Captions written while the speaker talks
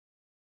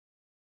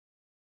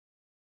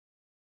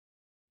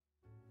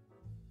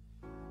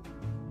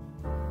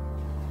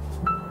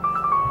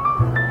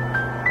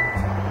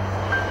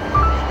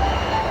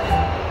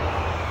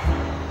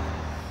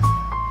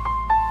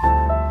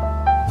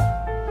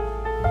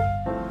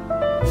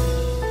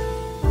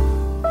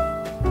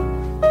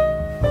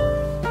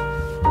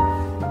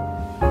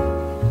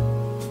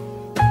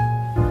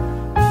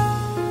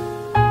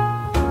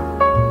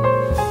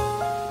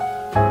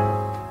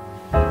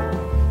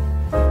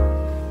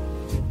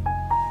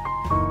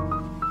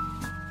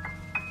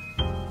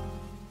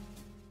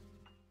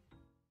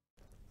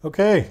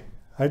Okay.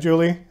 Hi,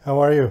 Julie. How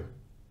are you?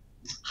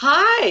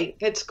 Hi,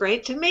 it's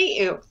great to meet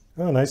you.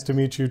 Oh, nice to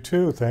meet you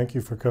too. Thank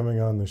you for coming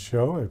on the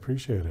show. I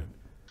appreciate it.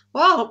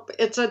 Well,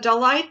 it's a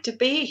delight to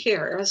be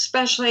here,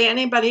 especially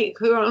anybody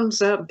who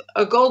owns a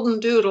golden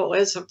doodle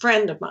is a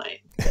friend of mine.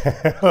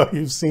 Oh,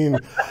 you've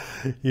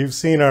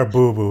seen our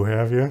boo boo,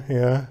 have you?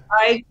 Yeah.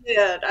 I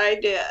did.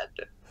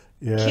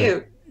 Yeah,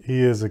 Cute.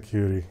 he is a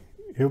cutie.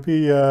 He'll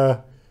be 8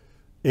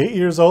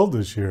 years old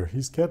this year.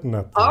 He's getting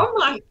up there. Oh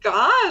my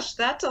gosh,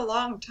 that's a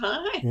long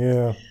time.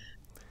 Yeah.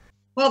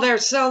 Well, they're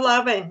so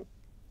loving.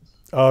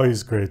 Oh,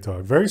 he's a great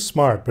dog. Very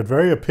smart, but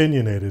very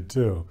opinionated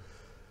too.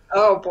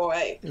 Oh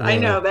boy, I Yeah.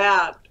 know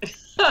that.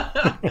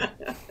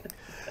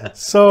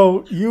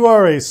 So you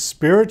are a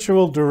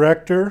spiritual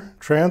director,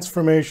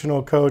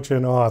 transformational coach,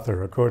 and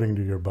author, according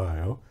to your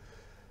bio.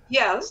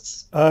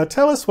 Yes.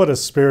 Tell us what a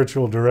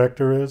spiritual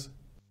director is.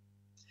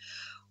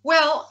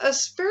 Well, a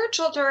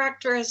spiritual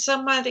director is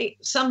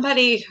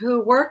somebody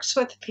who works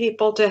with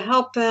people to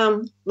help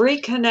them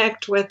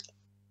reconnect with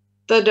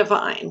the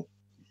divine.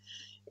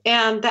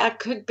 And that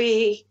could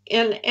be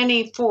in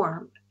any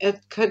form. It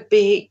could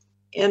be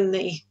in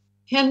the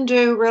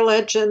Hindu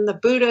religion, the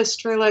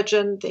Buddhist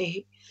religion,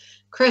 the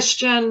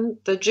Christian,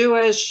 the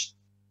Jewish,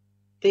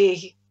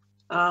 the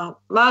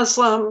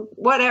Muslim,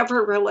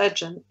 whatever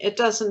religion, it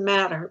doesn't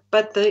matter.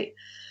 But the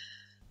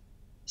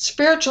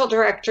spiritual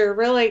director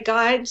really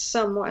guides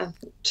someone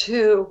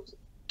to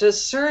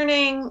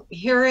discerning,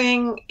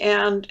 hearing,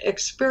 and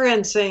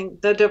experiencing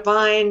the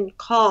divine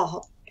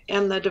call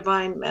and the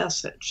divine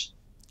message.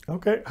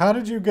 Okay, how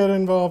did you get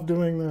involved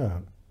doing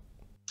that?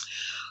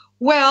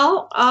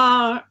 Well,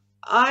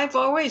 I've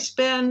always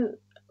been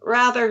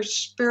rather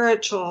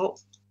spiritual,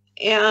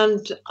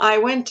 and I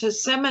went to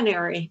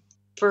seminary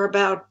for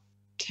about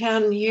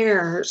 10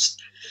 years,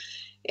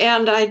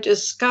 and I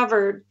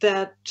discovered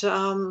that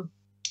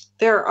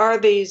there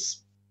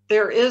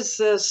is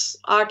this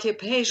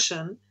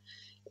occupation,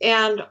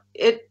 and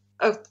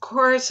of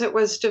course, it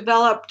was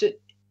developed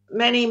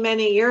many,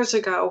 many years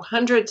ago,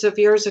 hundreds of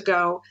years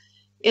ago,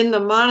 in the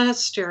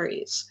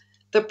monasteries.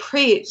 The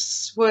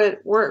priests would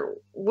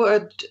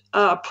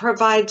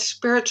provide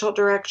spiritual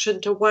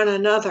direction to one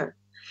another,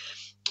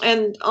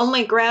 and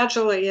only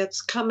gradually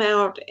it's come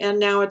out, and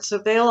now it's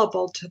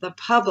available to the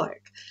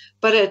public.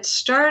 But it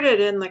started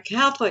in the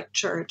Catholic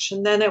Church,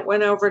 and then it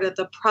went over to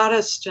the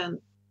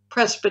Protestant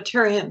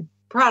Presbyterian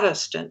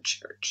Protestant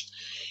Church,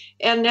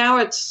 and now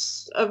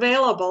it's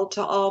available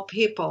to all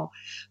people.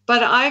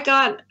 But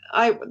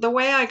the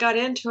way I got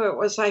into it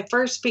was I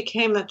first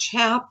became a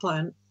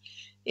chaplain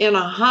in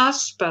a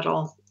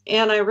hospital,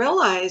 and I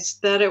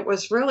realized that it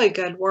was really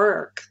good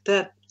work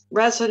that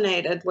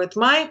resonated with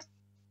my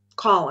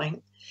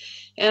calling.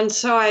 And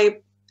so I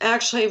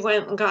actually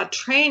went and got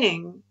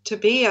training to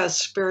be a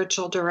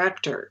spiritual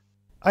director.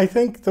 I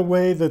think the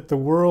way that the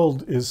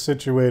world is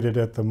situated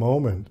at the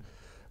moment,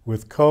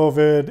 with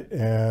COVID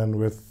and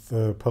with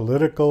the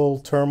political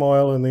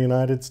turmoil in the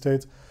United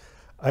States,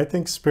 I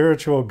think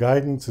spiritual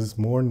guidance is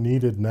more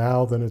needed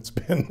now than it's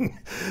been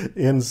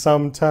in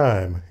some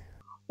time.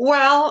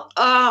 Well,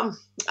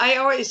 I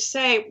always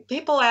say,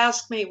 people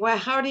ask me, well,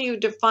 how do you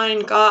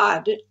define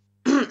God?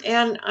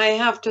 And I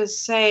have to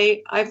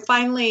say, I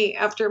finally,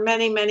 after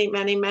many, many,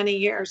 many, many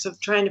years of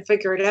trying to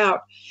figure it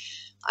out,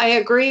 I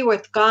agree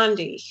with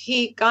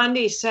Gandhi.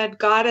 Gandhi said,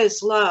 God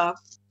is love,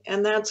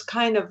 and that's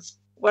kind of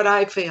what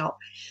I feel.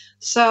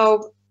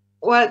 So,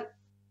 what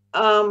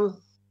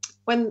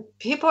when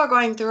people are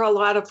going through a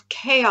lot of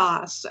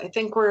chaos, I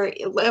think we're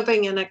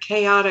living in a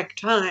chaotic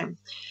time.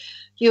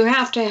 You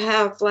have to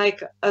have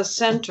like a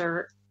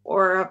center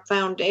or a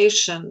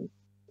foundation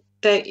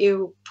that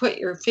you put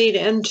your feet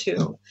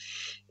into.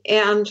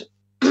 And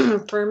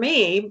for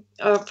me,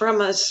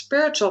 from a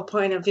spiritual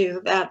point of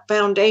view, that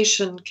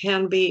foundation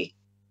can be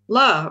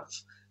love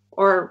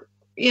or,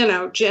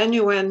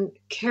 genuine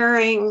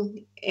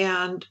caring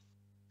and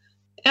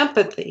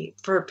empathy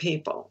for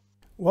people.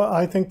 Well,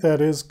 I think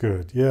that is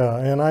good. Yeah,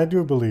 and I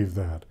do believe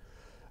that.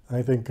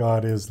 I think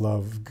God is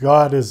love.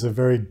 God is a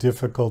very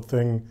difficult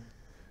thing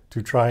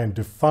to try and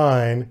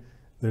define.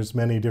 There's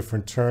many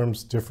different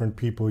terms different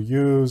people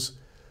use.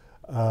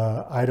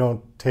 I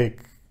don't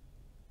take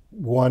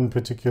one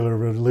particular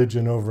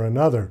religion over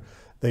another.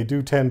 They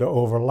do tend to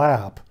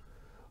overlap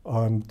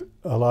on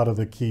a lot of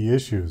the key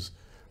issues.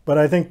 But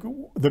I think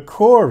the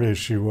core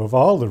issue of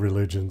all the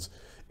religions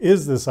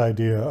is this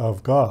idea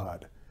of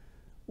God,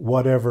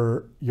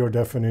 whatever your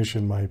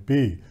definition might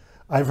be.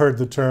 I've heard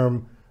the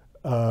term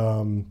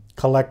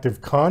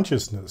collective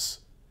consciousness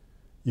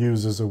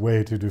used as a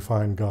way to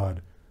define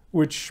God,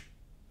 which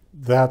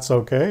that's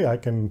okay. I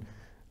can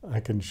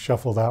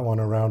shuffle that one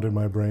around in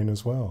my brain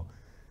as well.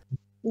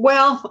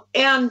 Well,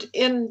 and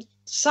in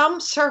some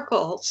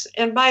circles,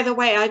 and by the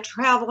way, I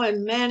travel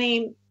in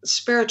many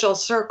spiritual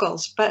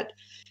circles, but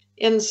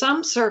in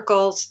some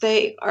circles,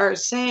 they are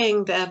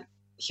saying that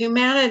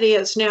humanity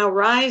is now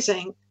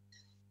rising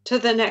to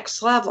the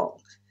next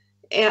level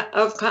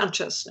of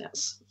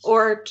consciousness.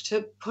 Or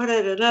to put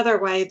it another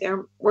way,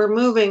 we're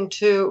moving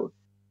to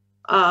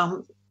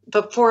um,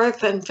 the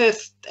fourth and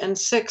fifth and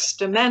sixth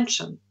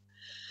dimension.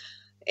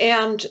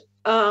 And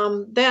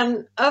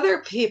then other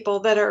people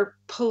that are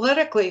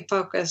politically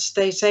focused,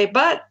 they say,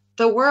 but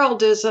the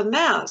world is a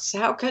mess.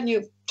 How can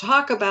you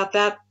talk about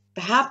that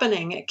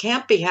happening? It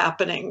can't be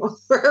happening.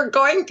 We're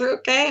going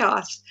through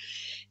chaos.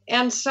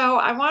 And so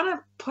I want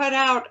to put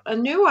out a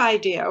new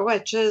idea,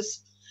 which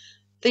is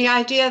the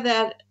idea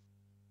that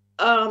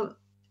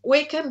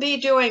we can be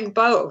doing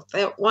both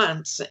at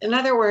once. In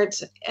other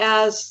words,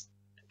 as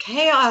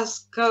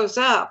chaos goes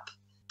up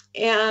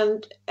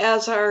and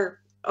as our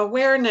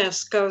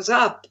awareness goes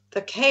up,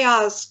 the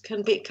chaos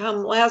can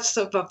become less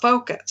of a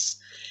focus.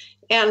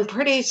 And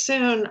pretty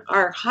soon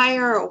our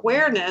higher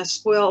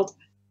awareness will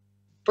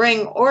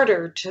bring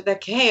order to the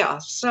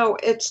chaos. So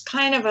it's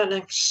kind of an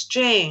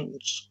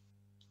exchange.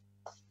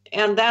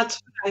 And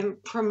that's what I'm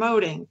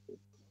promoting.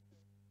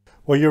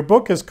 Well, your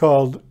book is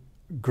called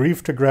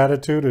Grief to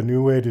Gratitude, A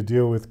New Way to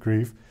Deal with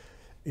Grief.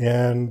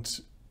 And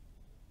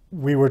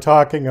we were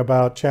talking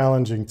about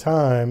challenging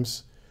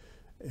times.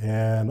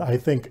 And I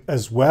think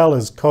as well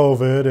as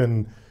COVID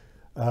and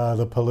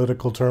the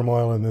political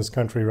turmoil in this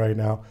country right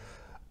now,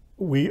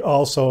 we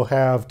also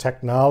have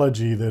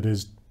technology that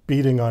is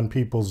beating on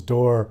people's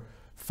door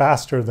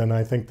faster than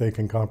I think they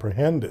can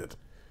comprehend it.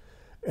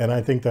 And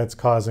I think that's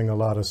causing a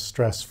lot of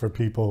stress for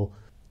people.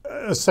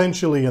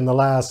 Essentially, in the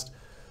last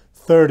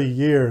 30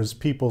 years,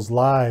 people's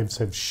lives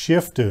have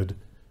shifted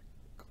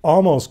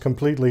almost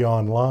completely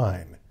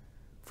online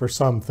for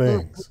some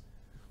things.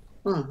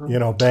 Mm-hmm. You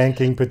know,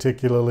 banking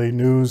particularly,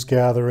 news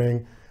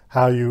gathering,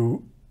 how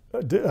you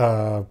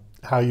view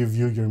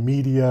your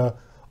media,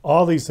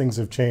 all these things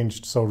have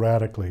changed so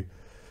radically.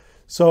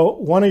 So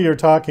one of your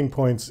talking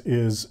points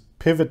is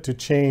pivot to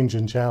change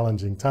in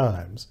challenging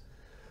times.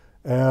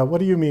 What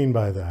do you mean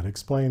by that?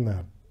 Explain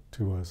that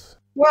to us.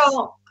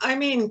 Well, I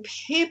mean,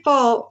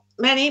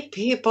 many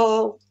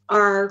people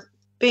are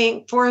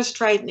being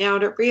forced right now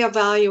to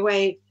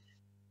reevaluate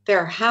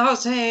their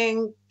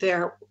housing,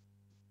 their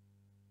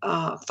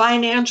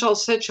financial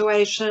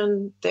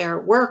situation,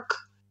 their work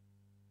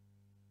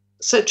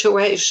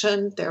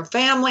situation, their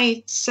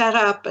family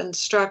setup and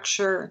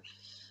structure,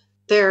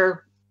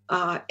 their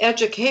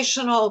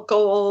educational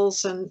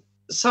goals, and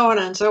so on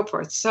and so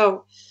forth.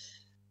 So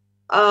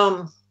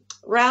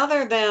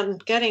rather than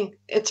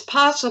it's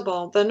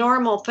possible, the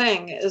normal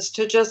thing is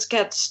to just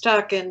get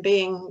stuck in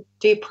being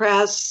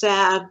depressed,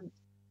 sad,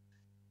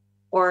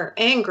 or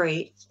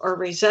angry or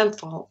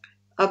resentful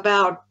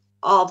about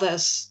all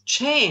this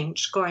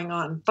change going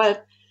on.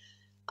 But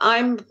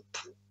I'm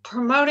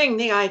promoting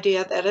the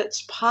idea that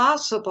it's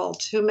possible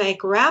to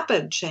make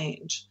rapid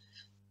change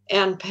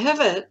and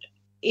pivot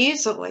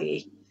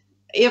easily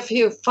if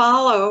you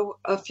follow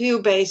a few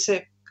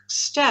basic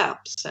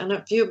steps and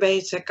a few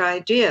basic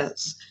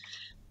ideas.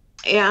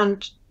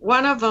 And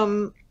one of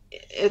them,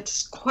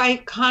 it's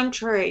quite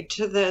contrary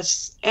to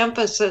this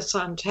emphasis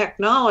on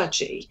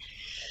technology.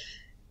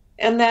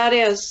 And that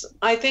is,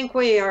 I think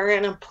we are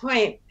at a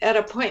point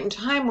in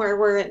time where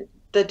we're in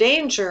the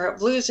danger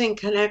of losing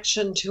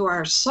connection to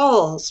our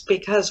souls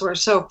because we're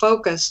so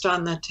focused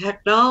on the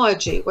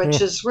technology,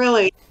 which is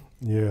really,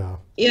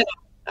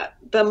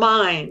 the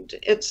mind,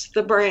 it's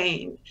the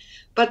brain.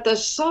 But the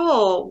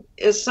soul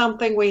is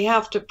something we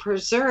have to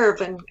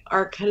preserve in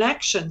our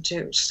connection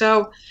to.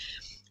 So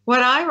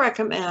what I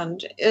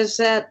recommend is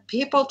that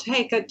people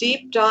take a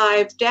deep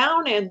dive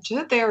down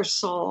into their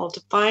soul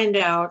to find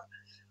out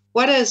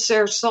what is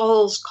their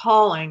soul's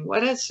calling,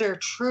 what is their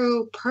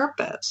true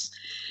purpose,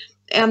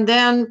 and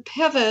then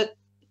pivot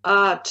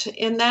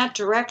in that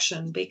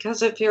direction.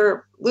 Because if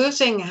you're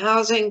losing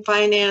housing,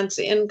 finance,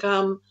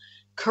 income,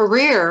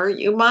 career,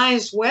 you might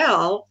as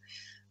well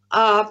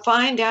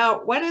find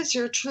out what is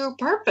your true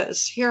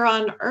purpose here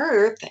on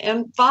earth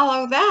and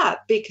follow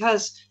that,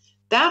 because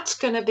that's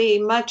going to be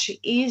much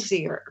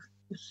easier.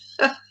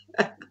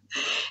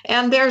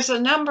 And there's a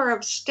number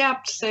of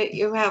steps that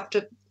you have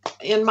to,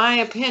 in my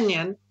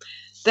opinion,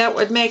 that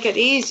would make it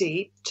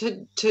easy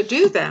to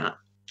do that.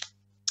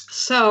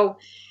 So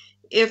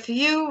if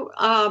you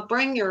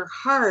bring your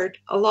heart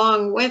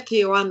along with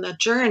you on the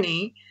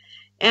journey,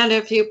 and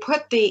if you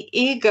put the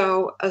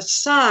ego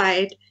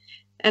aside,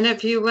 and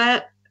if you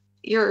let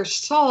your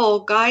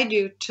soul guide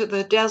you to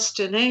the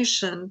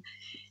destination,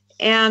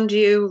 and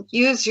you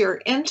use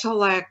your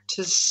intellect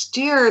to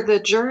steer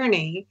the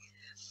journey,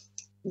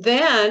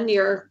 then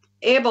you're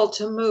able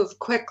to move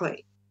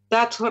quickly.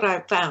 That's what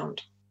I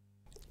found.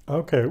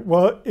 Okay,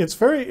 well, it's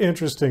very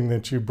interesting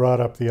that you brought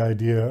up the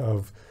idea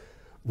of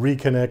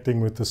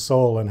reconnecting with the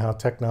soul and how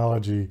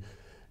technology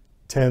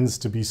tends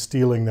to be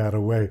stealing that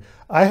away.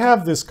 I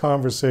have this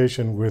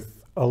conversation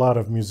with a lot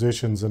of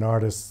musicians and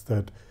artists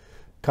that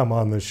come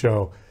on the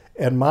show,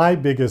 and my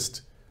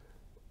biggest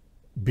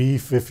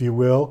beef, if you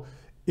will,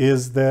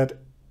 is that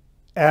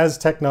as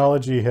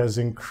technology has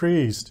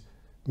increased,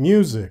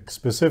 music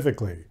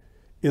specifically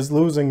is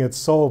losing its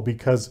soul,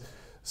 because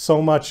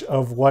so much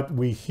of what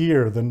we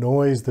hear, the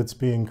noise that's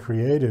being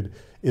created,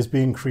 is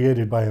being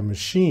created by a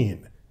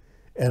machine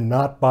and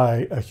not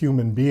by a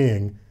human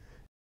being,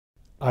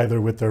 either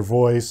with their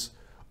voice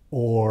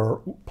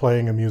or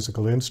playing a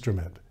musical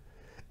instrument.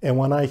 And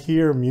when I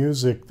hear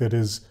music that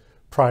is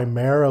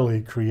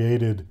primarily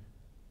created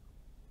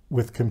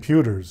with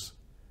computers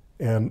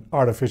and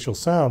artificial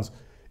sounds,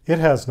 it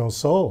has no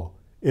soul.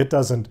 It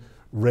doesn't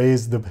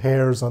raise the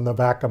hairs on the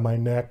back of my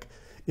neck.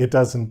 It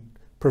doesn't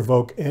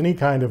provoke any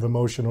kind of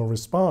emotional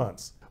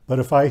response. But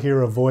if I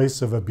hear a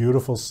voice of a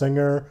beautiful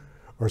singer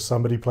or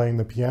somebody playing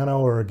the piano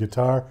or a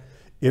guitar,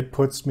 it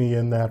puts me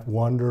in that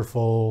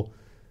wonderful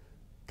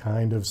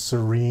kind of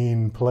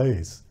serene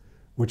place,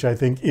 which I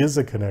think is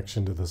a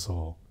connection to the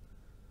soul.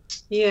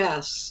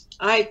 Yes,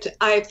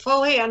 I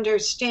fully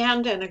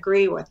understand and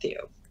agree with you.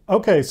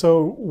 Okay,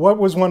 so what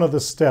was one of the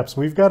steps?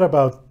 We've got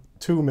about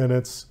 2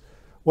 minutes.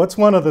 What's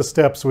one of the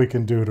steps we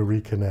can do to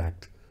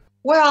reconnect?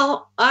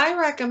 Well, I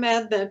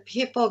recommend that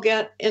people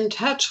get in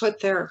touch with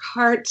their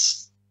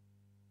heart's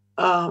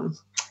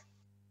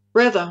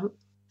rhythm.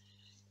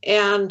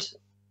 And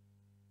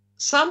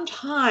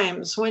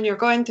sometimes when you're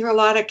going through a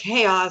lot of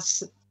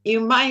chaos,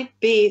 you might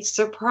be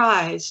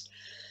surprised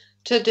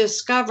to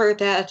discover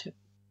that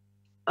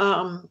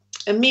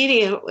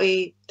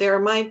immediately there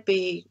might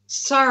be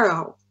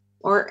sorrow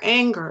or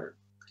anger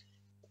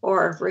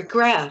or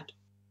regret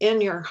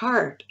in your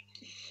heart.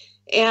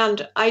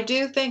 And I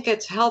do think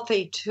it's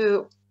healthy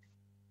to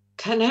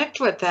connect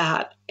with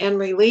that and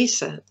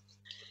release it.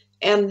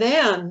 And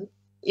then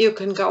you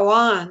can go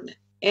on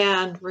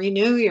and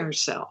renew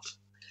yourself.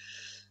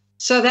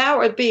 So that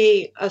would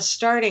be a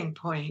starting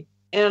point.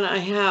 And I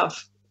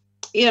have,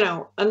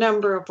 a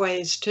number of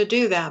ways to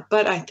do that.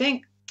 But I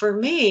think for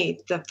me,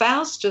 the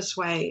fastest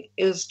way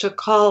is to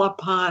call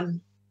upon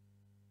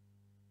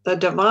the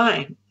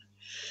divine.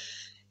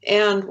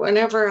 And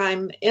whenever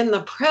I'm in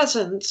the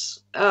presence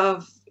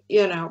of,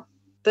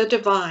 the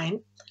divine,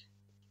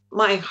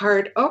 my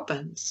heart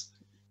opens.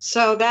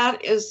 So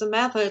that is the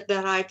method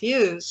that I've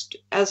used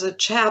as a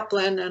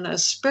chaplain and a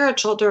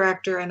spiritual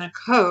director and a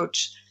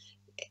coach,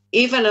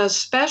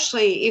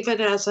 especially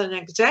as an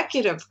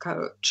executive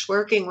coach,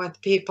 working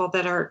with people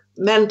that are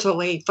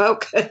mentally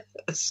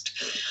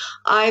focused.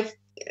 I've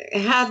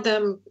had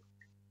them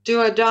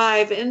do a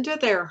dive into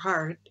their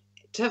heart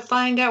to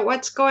find out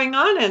what's going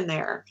on in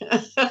there.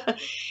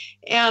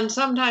 And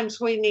sometimes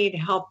we need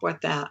help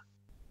with that.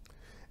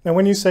 Now,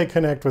 when you say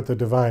connect with the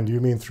divine, do you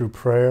mean through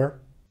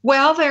prayer?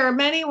 Well, there are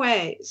many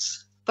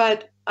ways,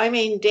 but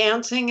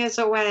dancing is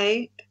a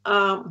way.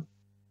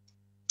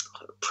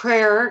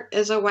 Prayer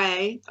is a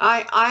way.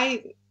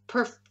 I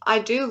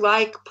do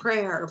like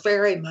prayer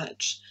very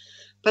much,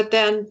 but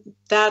then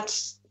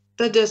that's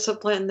the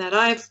discipline that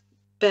I've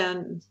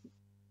been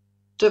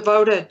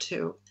devoted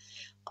to.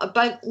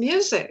 But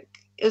music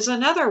is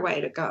another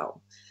way to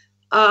go.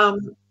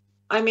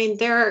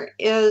 There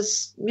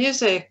is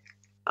music.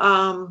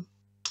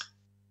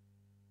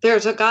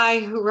 There's a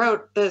guy who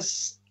wrote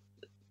this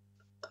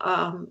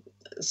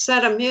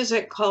set of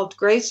music called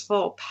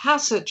Graceful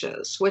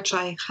Passages, which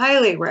I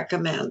highly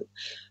recommend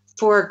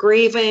for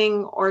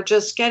grieving or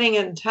just getting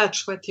in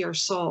touch with your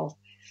soul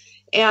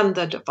and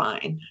the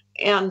divine.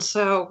 And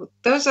so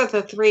those are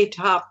the 3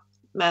 top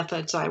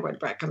methods I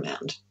would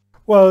recommend.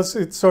 Well,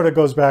 it sort of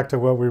goes back to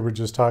what we were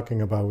just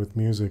talking about with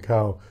music,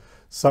 how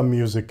some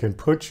music can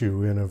put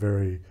you in a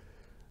very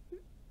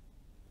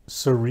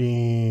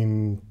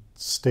serene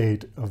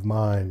state of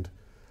mind,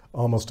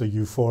 almost a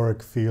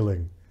euphoric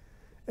feeling.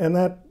 And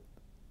that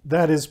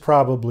is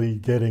probably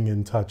getting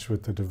in touch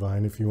with the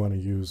divine, if you want to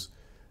use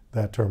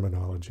that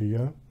terminology,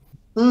 yeah?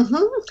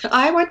 Mm-hmm.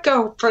 I would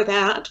go for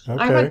that.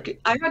 Okay.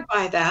 I would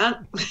buy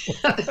that.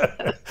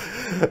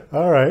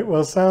 All right,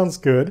 well, sounds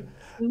good.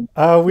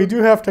 We do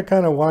have to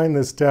kind of wind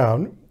this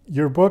down.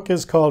 Your book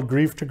is called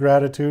Grief to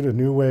Gratitude, A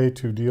New Way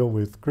to Deal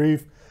with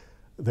Grief.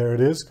 There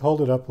it is. Hold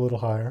it up a little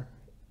higher.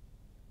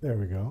 There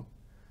we go.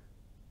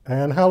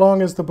 And how long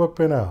has the book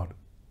been out?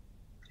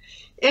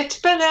 It's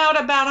been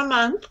out about a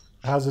month.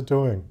 How's it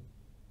doing?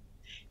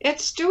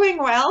 It's doing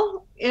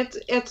well.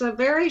 It's a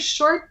very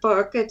short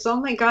book. It's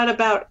only got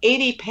about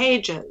 80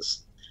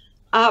 pages.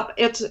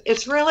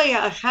 It's really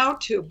a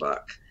how-to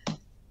book.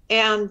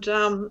 And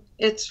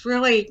it's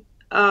really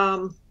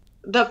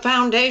the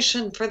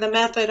foundation for the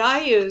method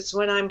I use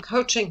when I'm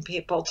coaching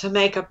people to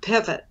make a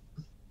pivot.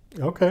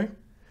 Okay.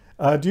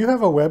 Do you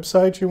have a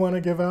website you want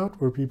to give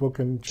out where people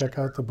can check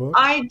out the book?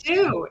 I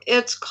do.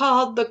 It's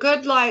called The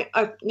Good Life.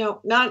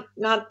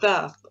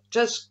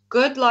 Just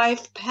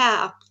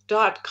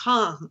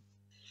goodlifepath.com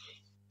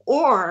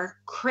or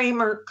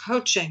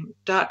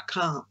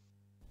kramercoaching.com.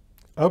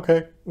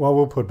 Okay. Well,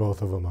 we'll put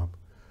both of them up.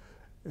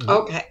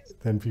 Okay.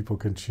 Then people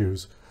can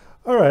choose.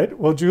 All right.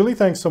 Well, Julie,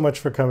 thanks so much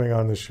for coming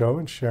on the show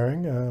and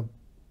sharing.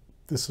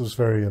 This was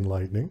very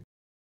enlightening.